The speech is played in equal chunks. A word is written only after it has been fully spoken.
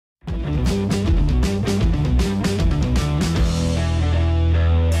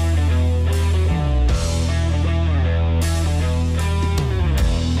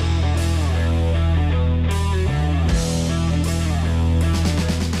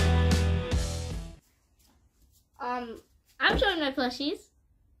I'm showing my plushies,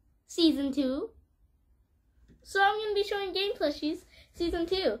 season 2. So I'm gonna be showing game plushies, season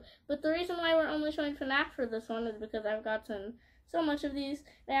 2. But the reason why we're only showing FNAF for this one is because I've gotten so much of these.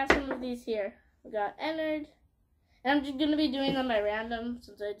 I have some of these here. We got entered, and I'm just gonna be doing them by random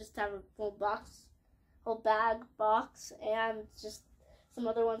since I just have a full bag box, and just some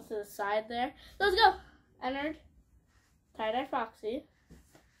other ones to the side there. So let's go. Entered, tie-dye Foxy,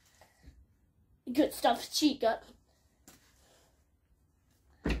 good stuff Chica,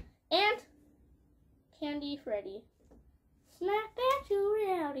 and Candy Freddy. Snap at you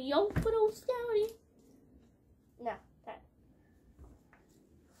rowdy, yo for those scouty. No, that.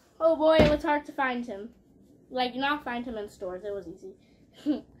 Oh boy, it was hard to find him. Like, not find him in stores, it was easy.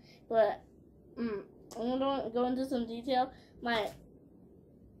 But, I'm gonna go into some detail.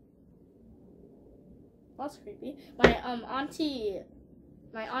 That's creepy. My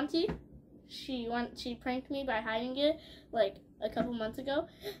auntie, she pranked me by hiding it, like, a couple months ago.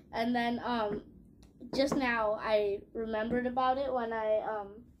 And then, just now I remembered about it when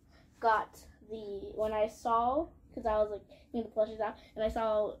I saw, because I was like getting the plushies out, and I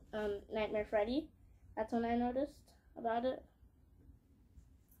saw Nightmare Freddy. That's when I noticed about it.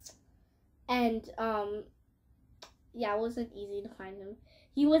 And yeah, it wasn't easy to find him.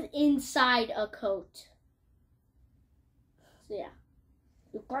 He was inside a coat. So yeah.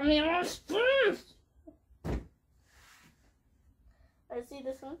 You got me on space. I see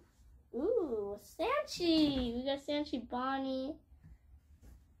this one. Ooh, Sanchi! We got Sanchi Bonnie.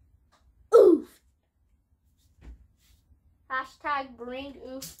 Oof! Hashtag bring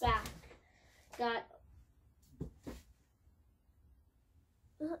oof back. Got.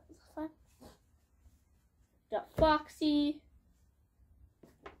 Got Foxy.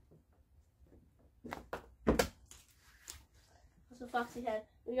 That's what Foxy had.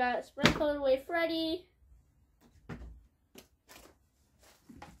 We got Sprinkled Away Freddy.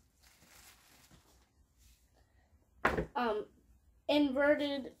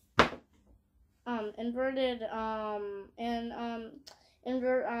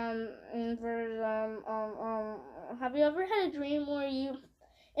 Have you ever had a dream where you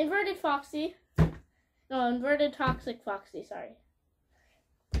inverted Foxy? No, inverted toxic Foxy, sorry.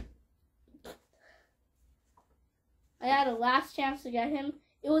 I had a last chance to get him.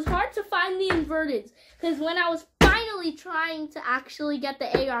 It was hard to find the inverteds, because when I was finally trying to actually get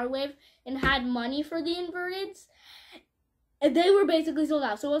the AR wave and had money for the inverteds, they were basically sold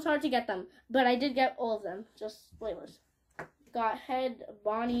out, so it was hard to get them. But I did get all of them, just spoilers. Got Head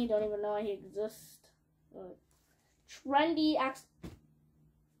Bonnie, don't even know he exists. Trendy X.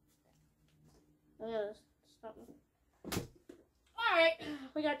 Alright,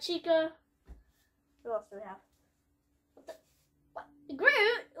 we got Chica. What else do we have?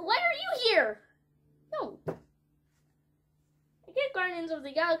 Groot, why are you here? No. I get Guardians of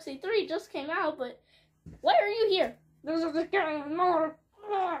the Galaxy 3 just came out, but why are you here? This is just getting more.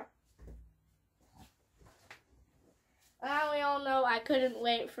 We all know I couldn't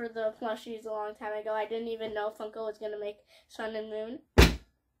wait for the plushies a long time ago. I didn't even know Funko was going to make Sun and Moon.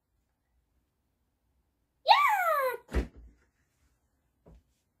 Yeah!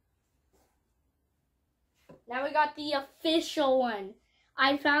 Now we got the official one.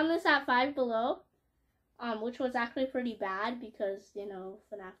 I found this at Five Below, which was actually pretty bad because, you know,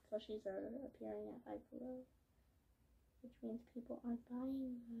 FNAF plushies are appearing at Five Below, which means people aren't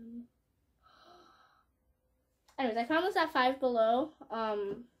buying them. Anyways, I found this at Five Below.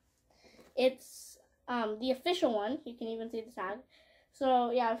 It's the official one. You can even see the tag.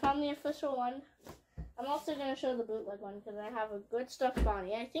 So, yeah, I found the official one. I'm also going to show the bootleg one because I have a Good Stuff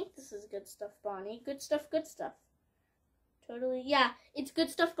Bonnie. I think this is Good Stuff Bonnie. Good stuff, good stuff. Totally. Yeah, it's Good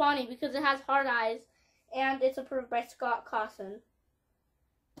Stuff Bonnie because it has hard eyes and it's approved by Scott Cawson.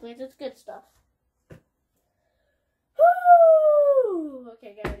 Which means it's good stuff. Woo!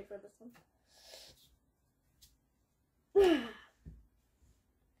 Okay, get ready for this one.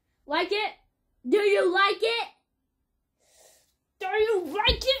 Like it? Do you like it? Do you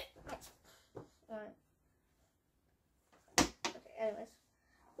like it? Alright. Okay, anyways.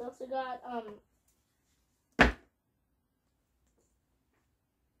 We also got,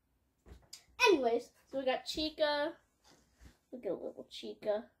 anyways, so we got Chica. Look at little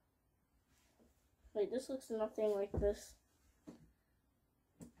Chica. Wait, this looks nothing like this.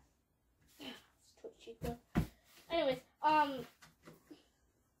 Let's put Chica. Anyways,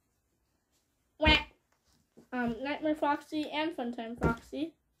 Nightmare Foxy and Funtime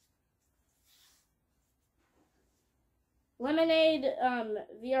Foxy. Lemonade,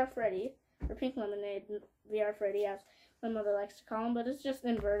 VR Freddy, or Pink Lemonade VR Freddy, as my mother likes to call him, but it's just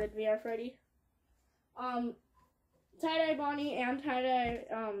inverted VR Freddy. tie-dye Bonnie and tie-dye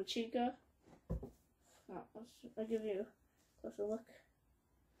Chica. I'll give you a closer look.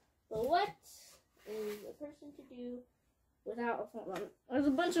 But what is a person to do without a front run? There's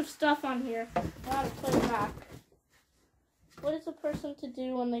a bunch of stuff on here. I have to put it back. What is a person to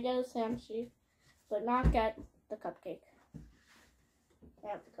do when they get a sandwich but not get the cupcake? I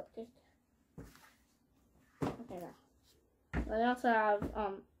have the cupcake. Okay, now. I also have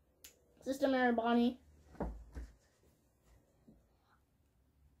System Error Bonnie.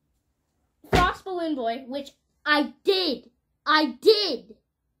 Frost Balloon Boy, which I did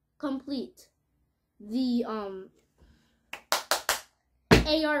complete the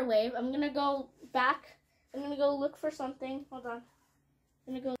AR wave. I'm gonna go back. I'm gonna go look for something. Hold on.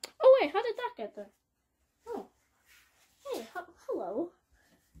 I'm gonna go. Oh wait, how did that get there? Oh, hey, hello,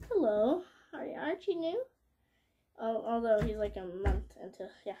 hello. Aren't you new? Oh, although he's like a month into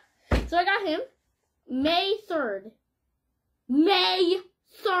So I got him May 3rd. May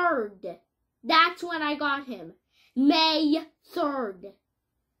 3rd. That's when I got him. May 3rd.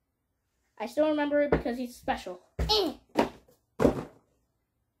 I still remember it because he's special.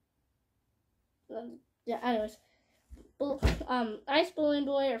 Yeah, anyways. Ice Balloon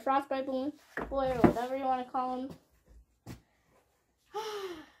Boy or Frostbite Balloon Boy or whatever you want to call him.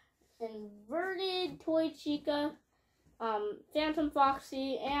 Inverted Toy Chica. Phantom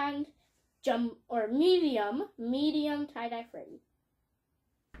Foxy and medium tie-dye Freddy.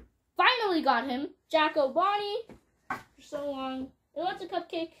 Finally got him, Jacko Bonnie, for so long. It wants a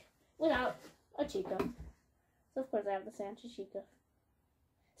cupcake without a Chica. So of course I have the Santa Chica.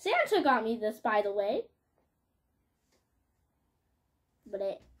 Santa got me this, by the way. So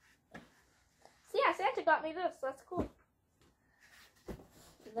yeah, Santa got me this. That's cool.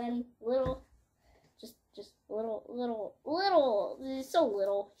 And then little, just little,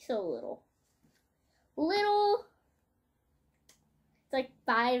 so little. It's like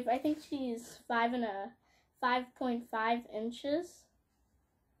 5. I think she's 5.5 inches.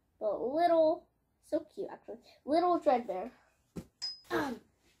 But little, so cute actually. Little Dreadbear.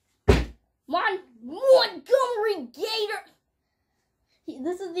 Montgomery Gator.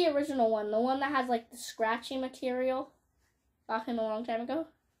 This is the original one, the one that has like the scratchy material. Got him a long time ago.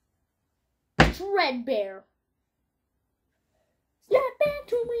 Dreadbear. Snap back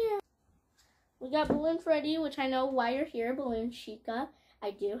to me. We got Balloon Freddy, which I know why you're here. Balloon Chica.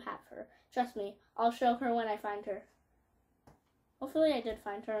 I do have her. Trust me, I'll show her when I find her. Hopefully I did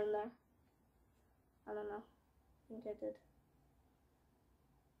find her in there. I don't know. I think I did.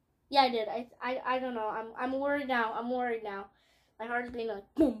 Yeah, I did. I don't know. I'm worried now. My heart is being like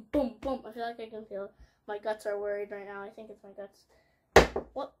boom, boom, boom. I feel like I can feel it. My guts are worried right now. I think it's my guts.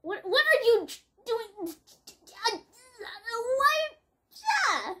 What are you doing?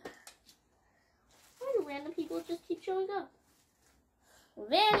 Why do random people just keep showing up?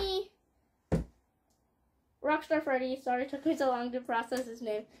 Vanny. Rockstar Freddy. Sorry it took me so long to process his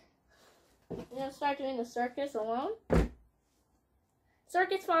name. I'm gonna start doing the circus alone.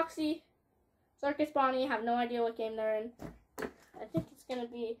 Circus Foxy. Circus Bonnie. Have no idea what game they're in. I think it's gonna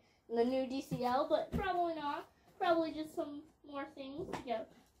be in the new DCL, but probably not. Probably just some more things to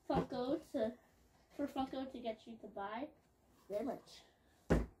get Funko to get you to buy. Very much.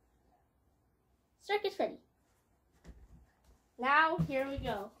 Circus Freddy. Now here we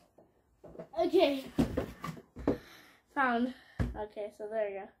go. Okay. Okay, so there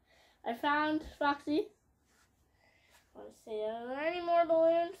you go. I found Foxy. Let's see, are there any more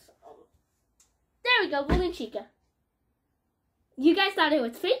balloons? There we go, Balloon Chica. You guys thought it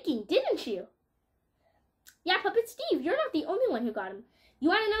was faking, didn't you? Yeah, Puppet Steve, you're not the only one who got him. You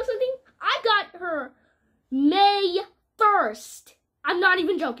want to know something? I got her May 1st. I'm not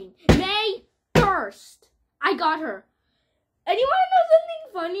even joking. May 1st. I got her. And you want to know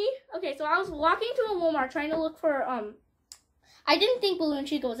something funny? Okay, so I was walking to a Walmart trying to look for, I didn't think Balloon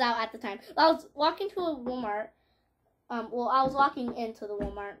Chica was out at the time. I was walking to a Walmart. I was walking into the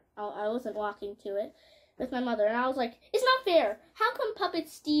Walmart. I wasn't walking to it with my mother. And I was like, it's not fair. How come Puppet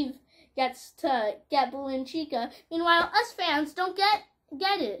Steve gets to get Balloon Chica? Meanwhile, us fans don't get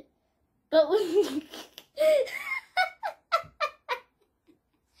it. But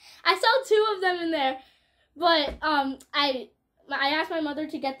I saw 2 of them in there. But I asked my mother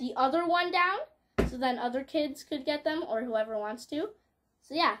to get the other one down, so then other kids could get them, or whoever wants to.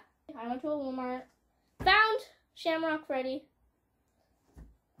 So yeah, I went to a Walmart, found Shamrock Freddy,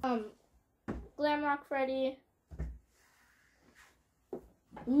 Glamrock Freddy,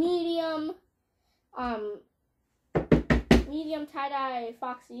 medium tie-dye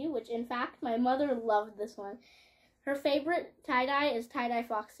Foxy, which in fact my mother loved this one. Her favorite tie-dye is tie-dye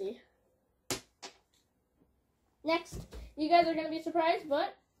Foxy. Next, you guys are going to be surprised,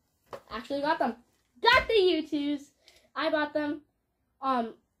 but actually got them. Got the U2s. I bought them.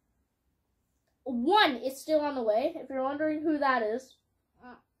 One is still on the way. If you're wondering who that is,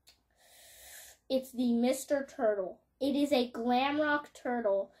 it's the Mr. Turtle. It is a Glamrock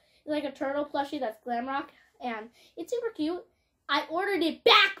turtle. It's like a turtle plushie that's Glamrock, and it's super cute. I ordered it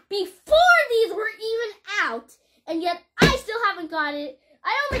back before these were even out, and yet I still haven't got it.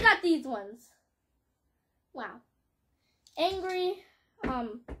 I only got these ones. Wow. Angry,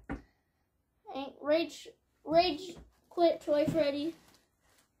 Rage Quit Toy Freddy,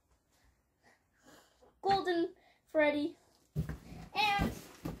 Golden Freddy, and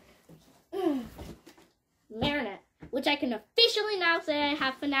Marinette, which I can officially now say I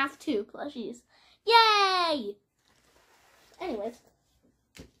have FNAF 2 plushies. Yay! Anyways.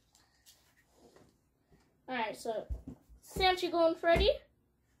 Alright, so Sanchi Golden Freddy.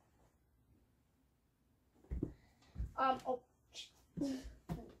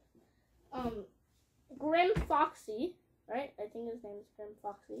 Grim Foxy, right? I think his name is Grim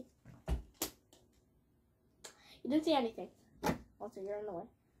Foxy. You didn't see anything. Also, you're in the way.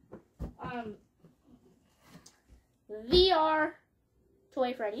 VR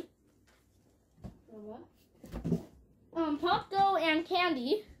Toy Freddy. Popgo and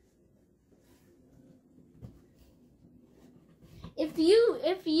Candy. If you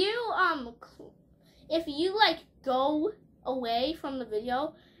like go away from the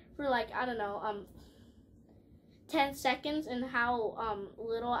video for like, I don't know, 10 seconds and how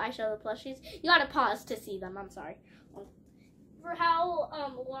little I show the plushies, you gotta pause to see them. I'm sorry. For how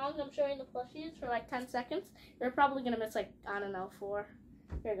long I'm showing the plushies, for like 10 seconds, you're probably gonna miss like, I don't know, 4.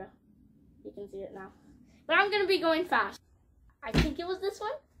 Here you go. You can see it now. But I'm gonna be going fast. I think it was this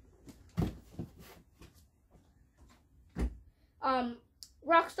one.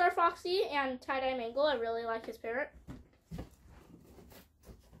 Rockstar Foxy and Tie-Dye Mangle. I really like his parrot.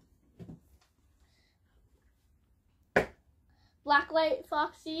 Blacklight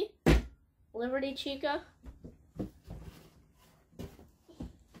Foxy, Liberty Chica,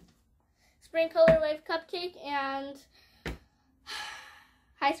 Spring Color Wave Cupcake, and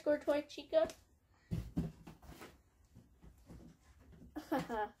High Score Toy Chica.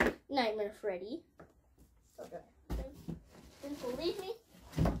 Nightmare Freddy. Okay. Didn't believe me?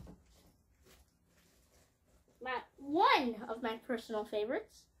 One of my personal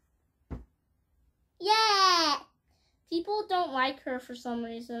favorites. Yeah! People don't like her for some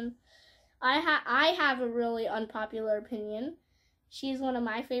reason. I have a really unpopular opinion. She's one of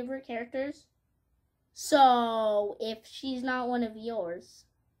my favorite characters. So, if she's not one of yours,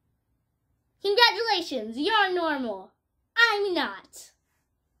 congratulations, you're normal. I'm not.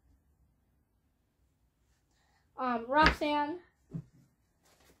 Roxanne.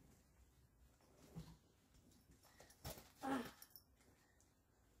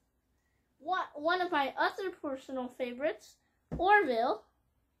 One of my other personal favorites, Orville.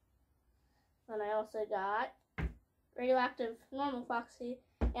 Then I also got Radioactive Normal Foxy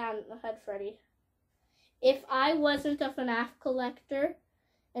and the Head Freddy. If I wasn't a FNAF collector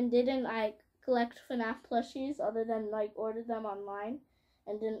and didn't like collect FNAF plushies other than like order them online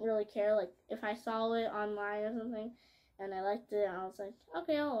and didn't really care, like if I saw it online or something and I liked it and I was like,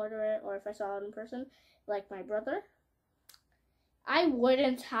 okay, I'll order it, or if I saw it in person, like my brother, I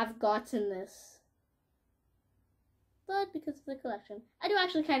wouldn't have gotten this. But because of the collection, I do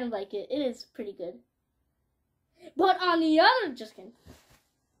actually kind of like it. It is pretty good. But on the other, just kidding.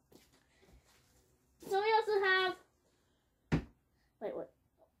 So we also have, wait, what?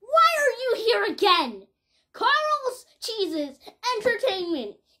 Why are you here again? Carl's Cheeses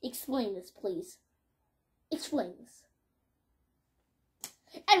Entertainment. Explain this, please. Explain this.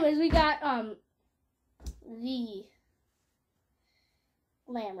 Anyways, we got, the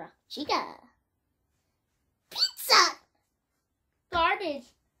Lamra Chica. Pizza! Garbage.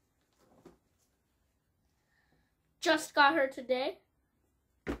 Just got her today.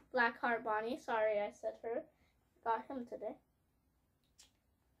 Blackheart Bonnie. Sorry I said her. Got him today.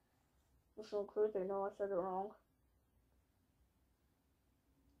 So crude, I know I said it wrong.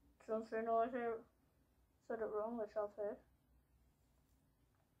 Since I know I said it wrong, which I'll say.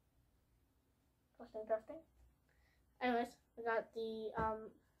 Interesting. Anyways, we got the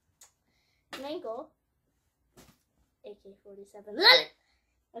Mangle AK-47.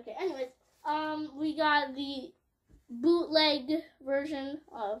 Okay, anyways, we got the bootleg version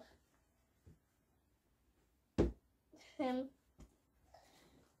of him.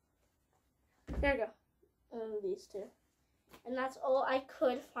 There we go. These two. And that's all I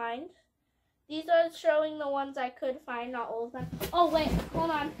could find. These are showing the ones I could find, not all of them. Oh, wait,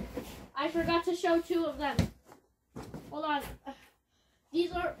 hold on. I forgot to show 2 of them. Hold on.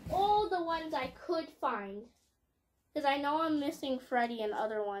 These are all the ones I could find. Because I know I'm missing Freddy and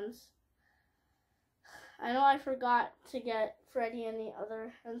other ones. I know I forgot to get Freddy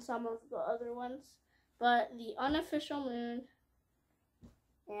and some of the other ones. But the unofficial Moon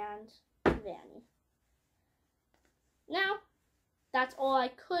and Vanny. Now, that's all I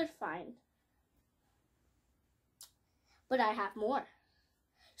could find. But I have more.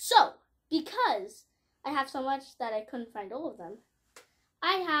 So, because I have so much that I couldn't find all of them,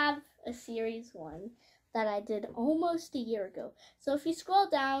 I have a series 1 that I did almost a year ago. So if you scroll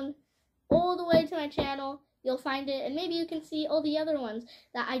down all the way to my channel, you'll find it, and maybe you can see all the other ones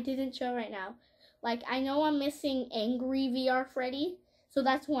that I didn't show right now. Like, I know I'm missing Angry VR Freddy, so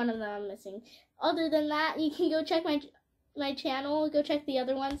that's one of them I'm missing. Other than that, you can go check my channel, go check the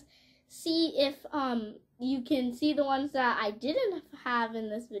other ones, see if you can see the ones that I didn't have in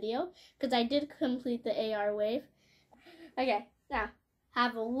this video, because I did complete the AR wave. Okay, now,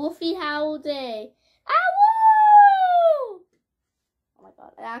 have a Wolfie Howl day. Ow! Oh my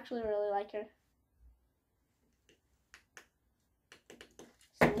god, I actually really like her.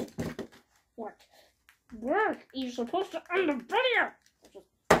 See? Work. Work! You're supposed to end the video!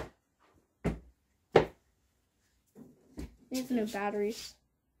 These new batteries.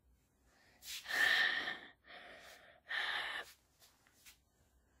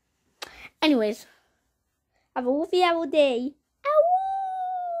 Anyways, have a Wolfie Howl day.